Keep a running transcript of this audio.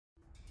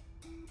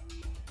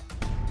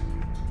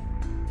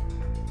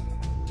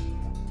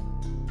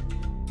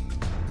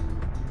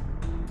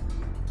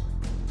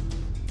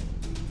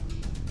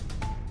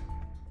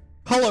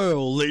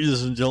Hello,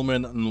 ladies and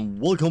gentlemen,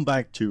 and welcome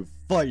back to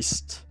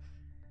Feist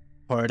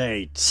Part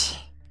 8.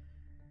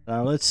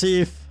 Now, let's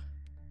see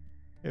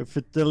if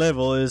the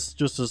level is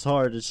just as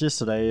hard as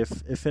yesterday.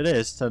 If it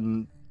is,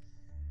 then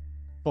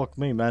fuck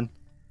me, man.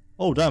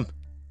 Oh, damn.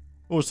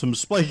 Oh, some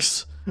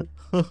spikes.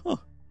 That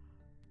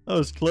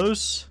was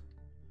close.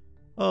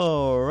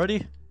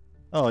 Alrighty.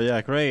 Oh,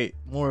 yeah, great.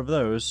 More of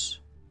those.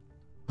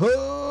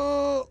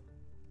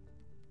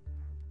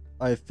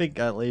 I think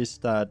at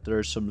least that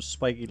there's some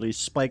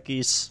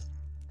spikies.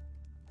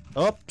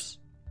 Oops.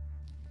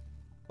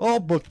 Oh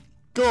my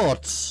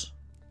god.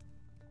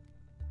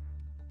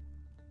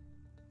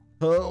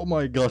 Oh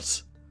my god.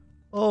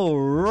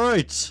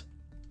 Alright.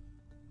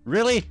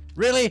 Really?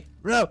 Really?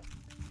 No.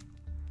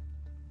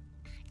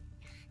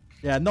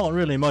 Yeah, not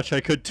really much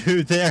I could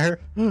do there.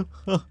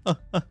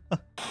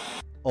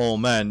 Oh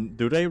man,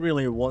 do they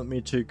really want me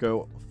to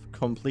go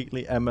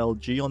completely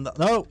MLG on that?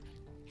 No!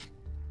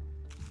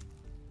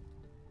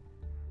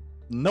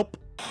 Nope.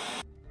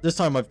 This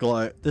time I've got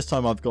it. This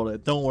time I've got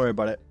it. Don't worry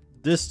about it.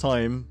 This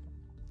time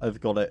I've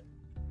got it.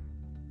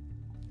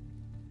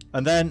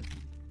 And then,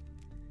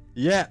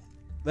 yeah,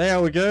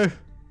 there we go.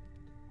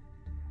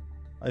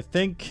 I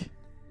think.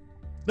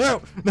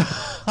 No.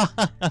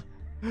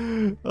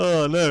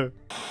 Oh no.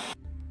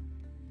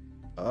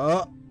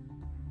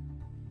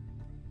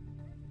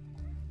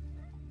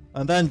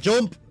 And then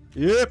jump.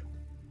 Yep.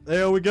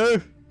 There we go.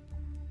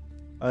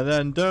 And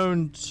then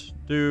don't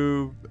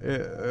do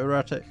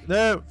erratic.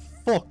 No,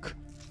 fuck.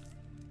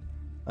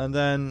 And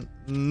then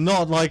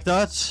not like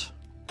that.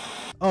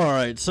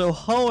 Alright, so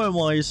how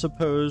am I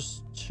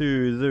supposed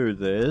to do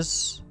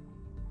this?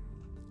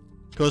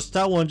 Because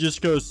that one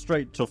just goes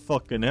straight to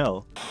fucking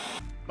hell.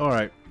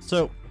 Alright,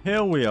 so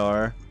here we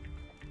are.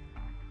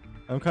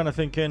 I'm kind of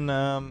thinking,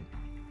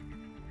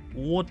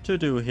 what to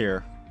do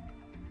here.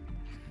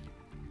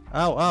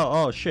 Ow, ow,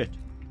 oh shit.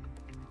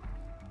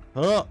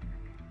 Oh,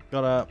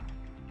 gotta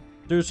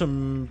do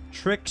some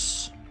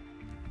tricks,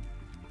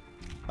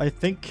 I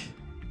think.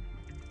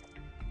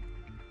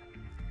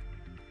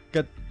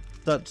 Get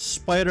that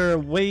spider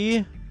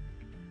away.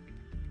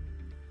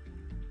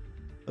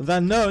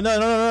 Then no.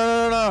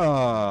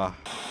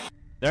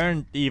 They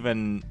aren't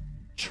even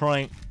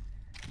trying.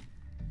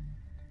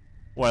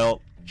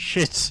 Well,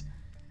 shit.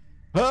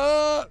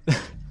 Ah!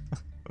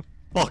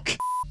 Fuck.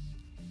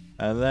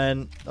 And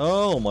then,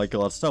 oh my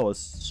god, that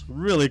was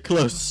really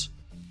close.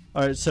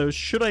 Alright, so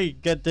should I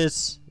get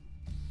this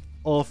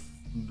off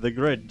the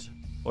grid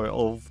or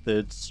off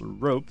this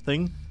rope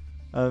thing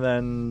and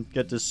then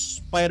get this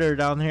spider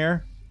down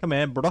here? Come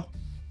in, bro.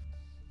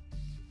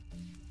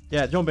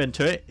 Yeah, jump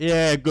into it.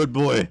 Yeah, good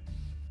boy.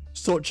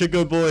 Such a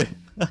good boy.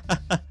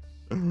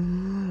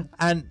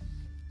 And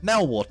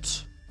now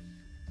what?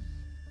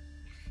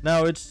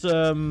 Now it's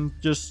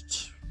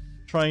just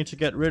trying to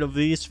get rid of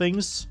these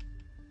things.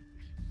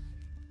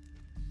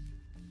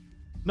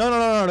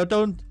 No,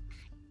 don't.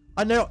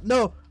 I know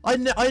now.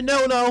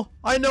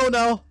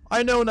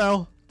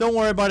 Don't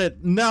worry about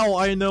it. Now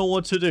I know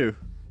what to do.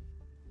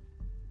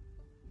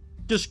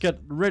 Just get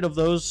rid of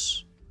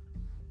those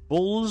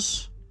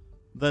balls.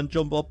 Then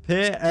jump up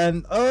here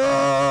and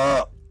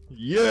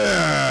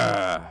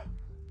yeah.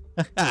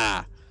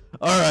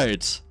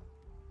 Alright.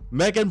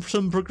 Making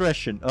some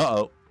progression.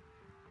 Uh-oh.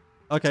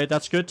 Okay,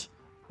 that's good.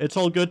 It's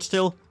all good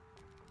still.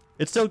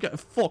 It's still good.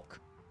 Fuck.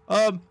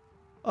 Help.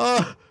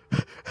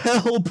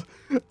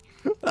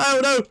 Oh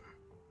no.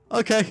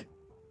 Okay.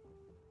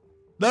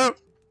 No.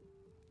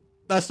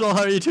 That's not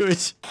how you do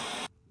it.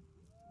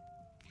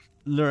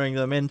 Luring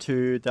them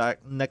into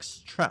that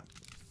next trap.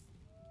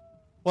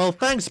 Well,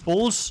 thanks,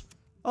 balls.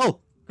 Oh,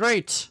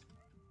 great.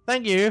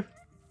 Thank you.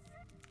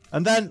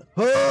 And then,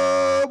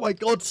 oh my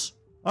god.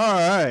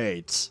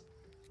 Alright.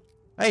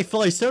 Hey,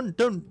 Feist,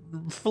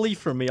 don't flee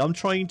from me. I'm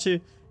trying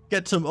to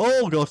get some,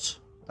 oh god,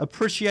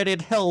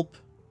 appreciated help.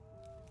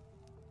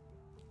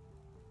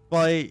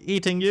 By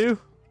eating you?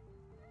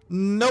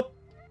 Nope.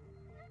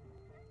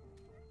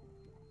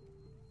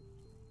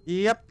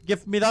 Yep,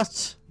 give me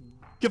that.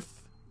 Give.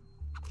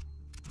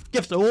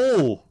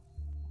 Oh.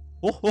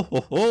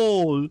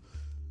 Oh.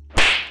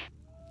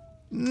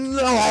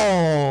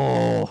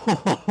 No.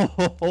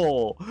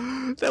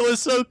 That was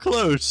so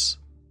close.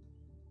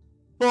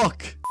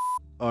 Fuck.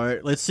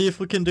 Alright, let's see if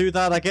we can do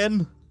that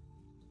again.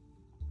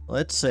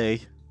 Let's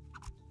see.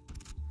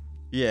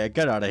 Yeah,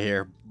 get out of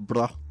here,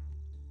 bruh.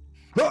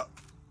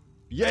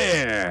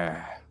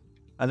 Yeah!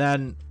 And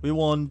then we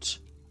want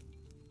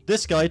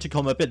this guy to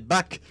come a bit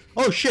back.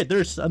 Oh shit,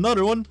 there's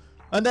another one.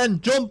 And then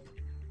jump.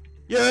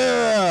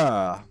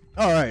 Yeah!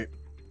 Alright,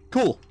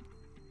 cool.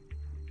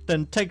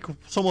 Then take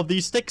some of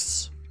these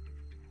sticks.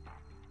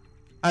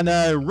 And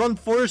run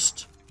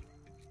first.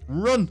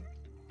 Run.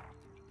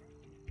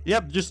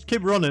 Yep, just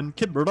keep running.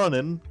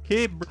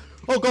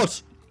 Oh god.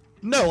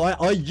 No,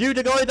 are you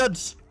the guy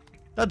that's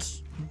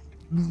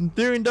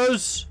doing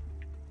those?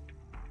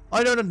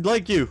 I don't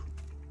like you.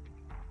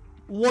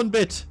 One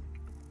bit.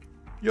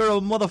 You're a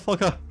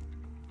motherfucker.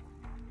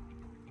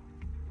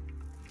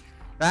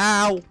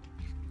 Ow.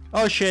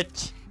 Oh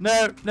shit.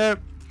 No, no.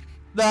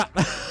 Nah.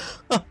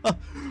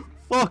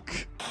 Fuck.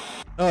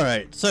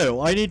 Alright,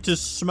 so I need to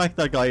smack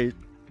that guy.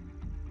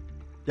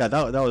 Yeah,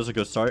 that was a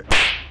good start.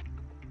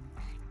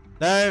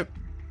 No.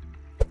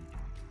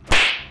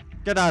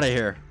 Get out of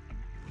here.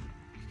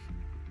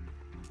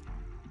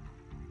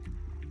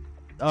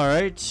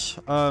 Alright.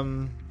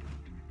 Can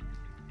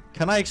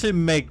I actually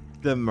make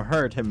them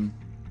hurt him?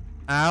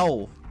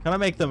 Ow. Can I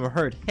make them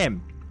hurt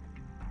him?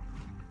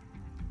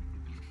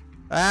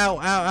 Ow, ow,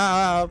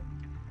 ow, ow.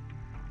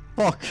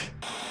 Fuck.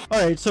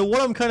 Alright, so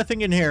what I'm kind of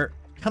thinking here,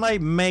 can I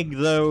make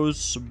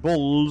those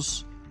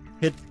bulls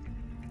hit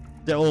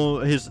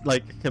his,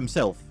 like,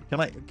 himself? Can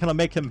I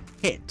make him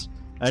hit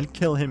and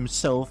kill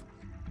himself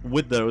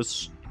with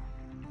those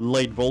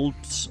light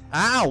bolts?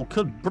 Ow,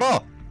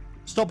 bro.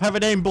 Stop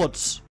having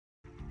aimbots.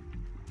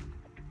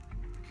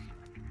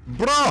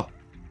 Bro,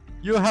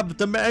 you have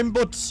the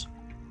aimbots.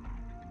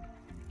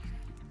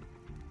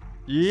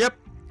 Yep.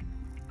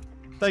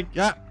 Thank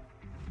ya.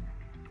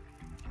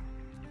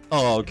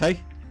 Oh, okay.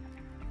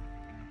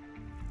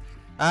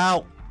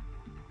 Ow.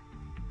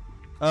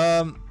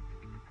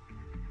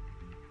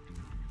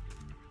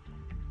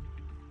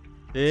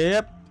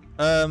 Yep.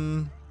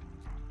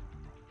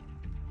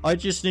 I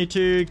just need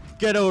to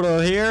get out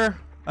of here,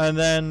 and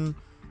then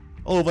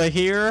over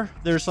here,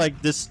 there's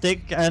like this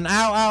stick, and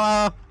ow, ow,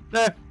 ow.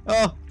 There.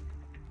 Oh.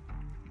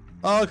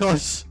 Oh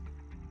gosh.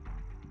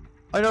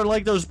 I don't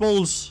like those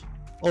balls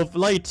of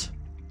light.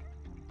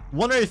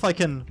 Wonder if I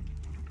can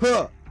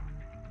throw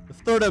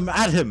them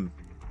at him.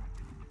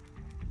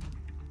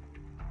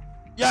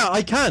 Yeah,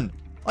 I can.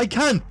 I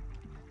can.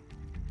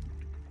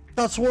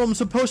 That's what I'm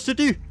supposed to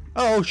do.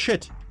 Oh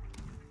shit.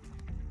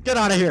 Get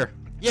out of here.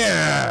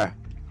 Yeah.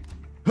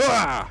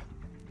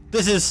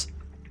 This is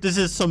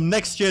some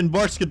next gen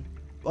basket.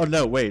 Oh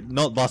no, wait,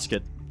 not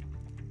basket.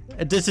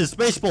 This is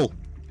baseball.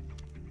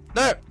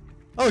 No.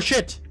 Oh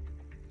shit.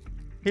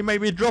 He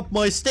made me drop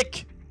my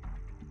stick.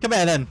 Come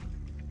here then.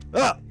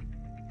 Ah.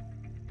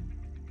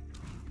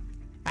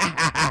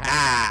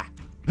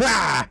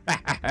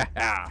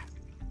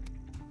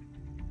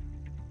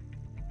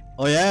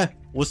 Oh yeah?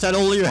 Was that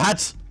all you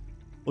had?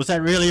 Was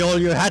that really all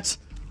you had?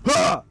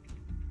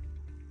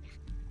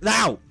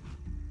 Now!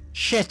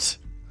 Shit!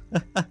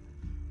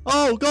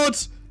 Oh god!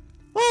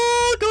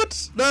 Oh god!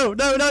 No,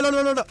 no, no, no,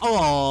 no, no, no!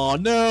 Oh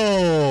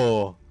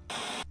no!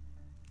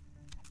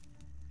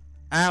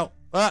 Ow!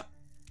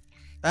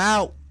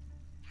 Ow!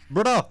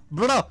 Brother!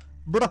 Brother!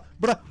 Brother!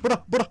 Brother!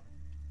 Brother! Brother!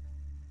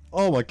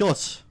 Oh my god!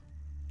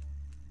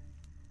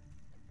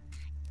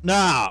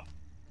 Nah!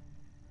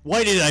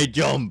 Why did I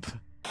jump?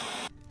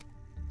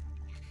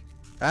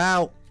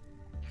 Ow!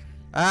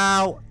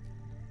 Ow!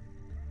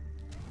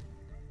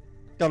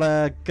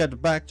 Gotta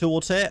get back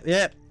towards it.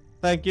 Yep.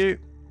 Thank you.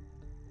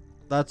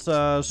 That's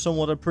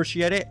somewhat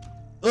appreciated.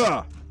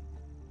 Ugh!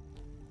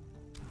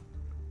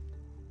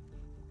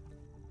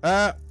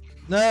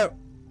 No!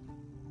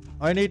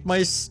 I need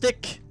my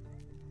stick.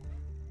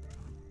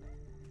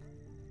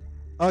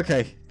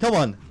 Okay, come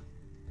on.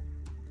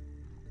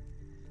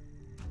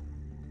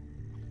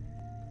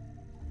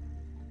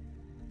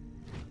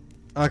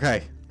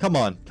 Okay, come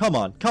on, come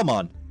on, come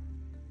on.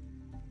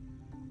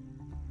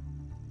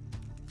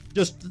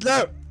 Just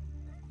no.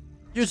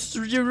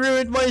 You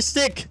ruined my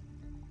stick.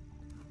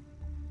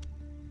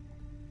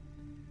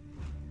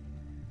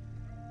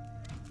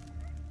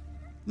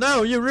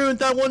 No, you ruined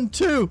that one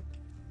too.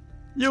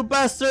 You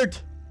bastard.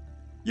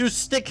 You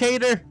stick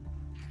hater.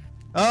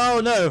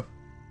 Oh no.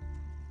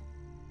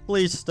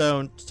 Please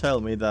don't tell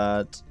me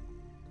that.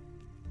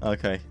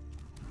 Okay.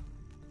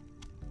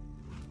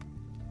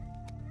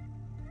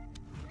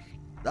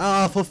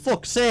 Ah, for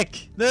fuck's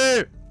sake!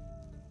 No!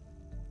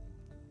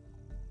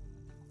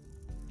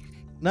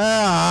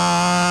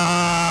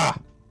 Nah!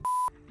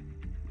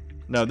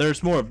 No,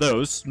 there's more of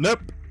those.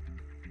 Nope.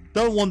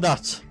 Don't want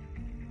that.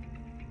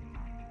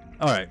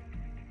 Alright.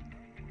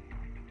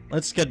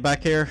 Let's get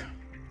back here.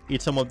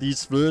 Eat some of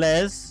these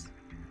fillets.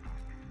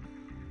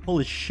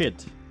 Holy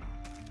shit.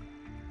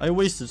 I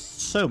wasted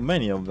so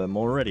many of them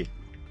already.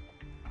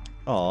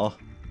 Aw.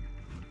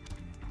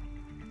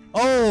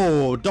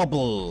 Oh,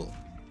 double!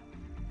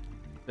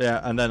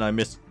 Yeah, and then I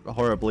missed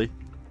horribly.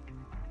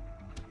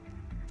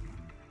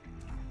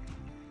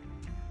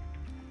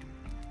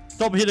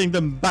 Stop hitting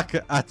them back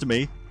at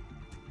me.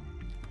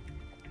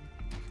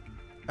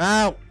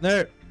 Ow!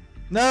 No!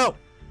 No!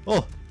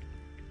 Oh!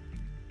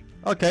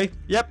 Okay,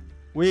 yep.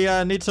 We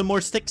need some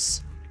more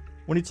sticks.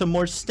 We need some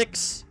more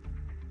sticks.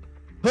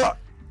 Huh.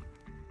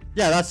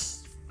 Yeah,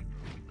 that's...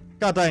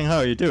 God dang how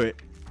you do it.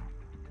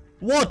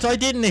 What? I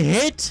didn't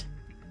hit?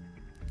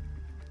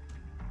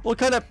 What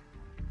kind of...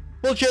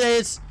 bullshit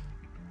is?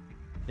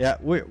 Yeah,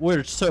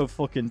 we're so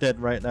fucking dead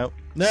right now.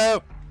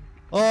 No!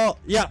 Oh,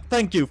 yeah,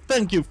 thank you,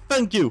 thank you,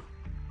 thank you!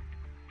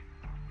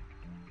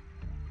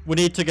 We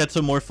need to get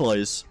some more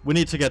flies. We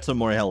need to get some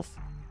more health.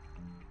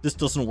 This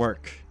doesn't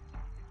work.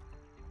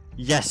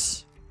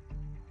 Yes!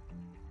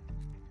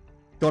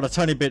 Got a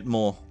tiny bit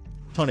more.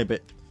 Tiny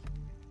bit.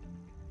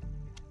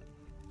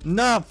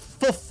 Nah,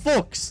 for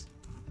fuck's...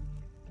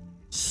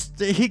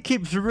 he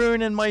keeps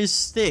ruining my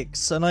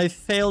sticks, and I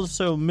fail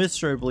so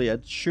miserably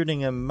at shooting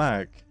him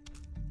back.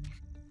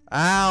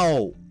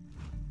 Ow!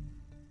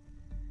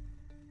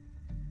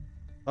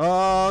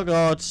 Oh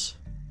god.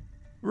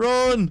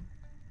 Run!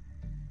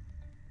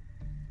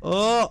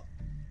 Oh!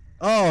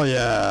 Oh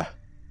yeah!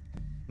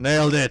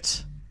 Nailed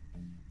it!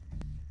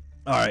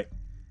 Alright.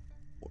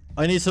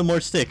 I need some more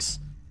sticks.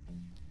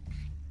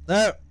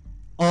 No!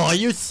 Oh, are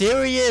you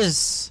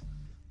serious?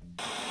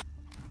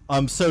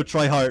 I'm so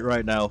try-hard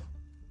right now.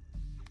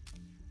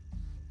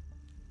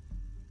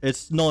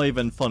 It's not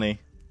even funny.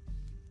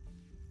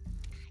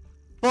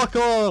 Fuck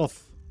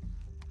off!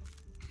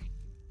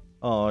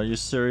 Oh, are you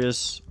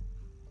serious?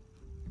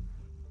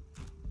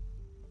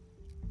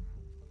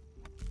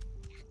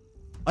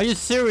 Are you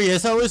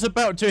serious? I was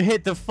about to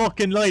hit the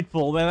fucking light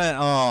bulb and then...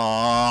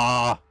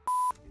 Aww.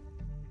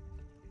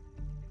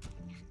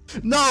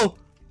 No!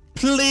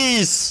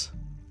 Please!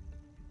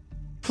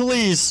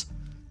 Please!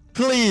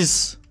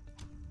 Please!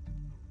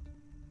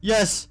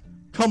 Yes!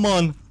 Come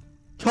on!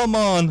 Come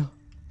on!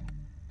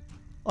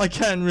 I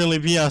can't really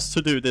be asked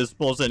to do this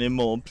boss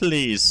anymore,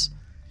 please.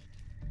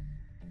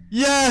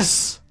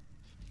 Yes!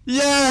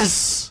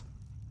 Yes!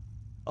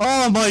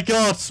 Oh my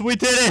god, we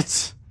did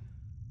it!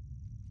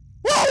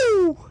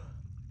 Woo!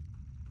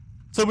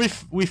 So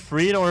we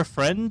freed our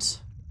friend?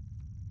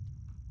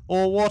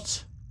 Or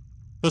what?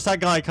 Because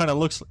that guy kind of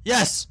looks...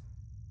 Yes!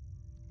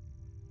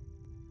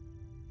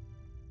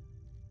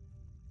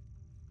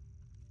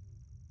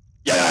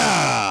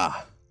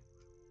 Yeah!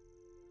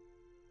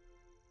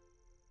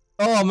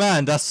 Oh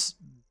man, that's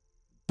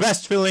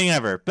best feeling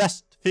ever.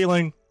 Best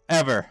feeling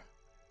ever.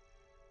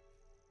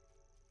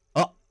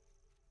 Oh.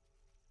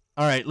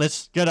 Alright,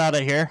 let's get out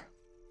of here.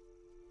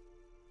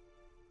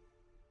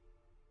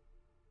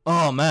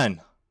 Oh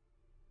man.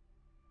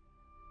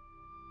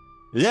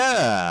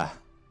 Yeah.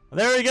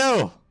 There we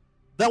go.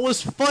 That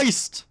was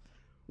Feist.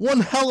 One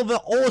hell of an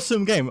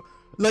awesome game.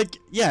 Like,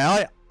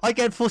 yeah, I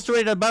get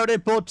frustrated about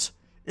it, but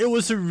it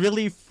was a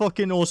really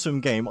fucking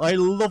awesome game. I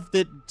loved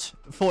it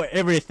for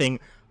everything.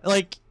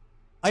 Like,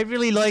 I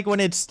really like when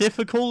it's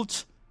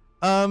difficult.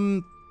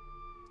 And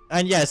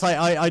yes,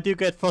 I do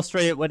get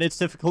frustrated when it's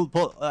difficult,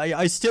 but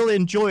I still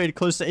enjoy it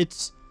because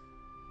it's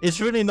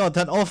really not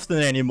that often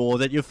anymore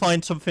that you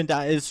find something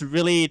that is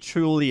really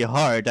truly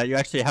hard, that you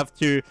actually have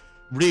to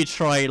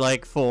retry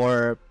like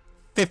for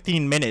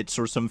 15 minutes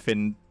or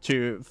something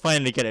to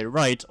finally get it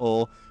right,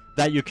 or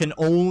that you can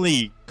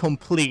only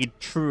complete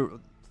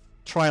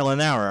trial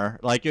and error.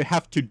 Like, you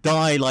have to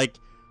die like,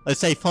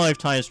 let's say 5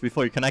 times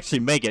before you can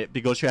actually make it,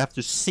 because you have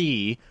to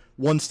see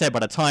one step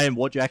at a time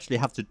what you actually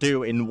have to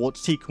do in what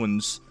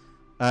sequence.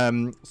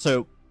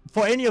 So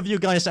for any of you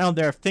guys out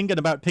there thinking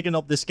about picking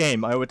up this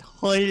game, I would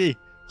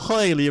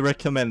highly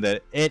recommend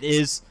it. It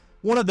is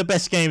one of the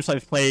best games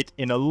I've played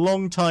in a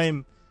long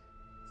time.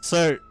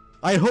 So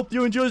I hope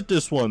you enjoyed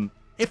this one.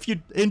 If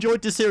you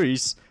enjoyed the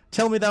series,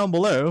 tell me down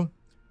below.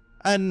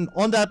 And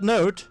on that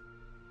note,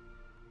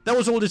 that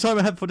was all the time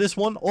I had for this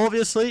one.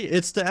 Obviously,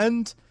 it's the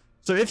end.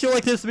 So if you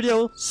like this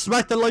video,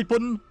 smack the like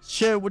button,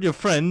 share it with your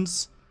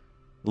friends,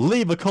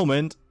 leave a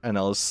comment, and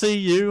I'll see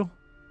you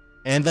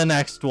in the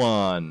next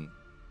one.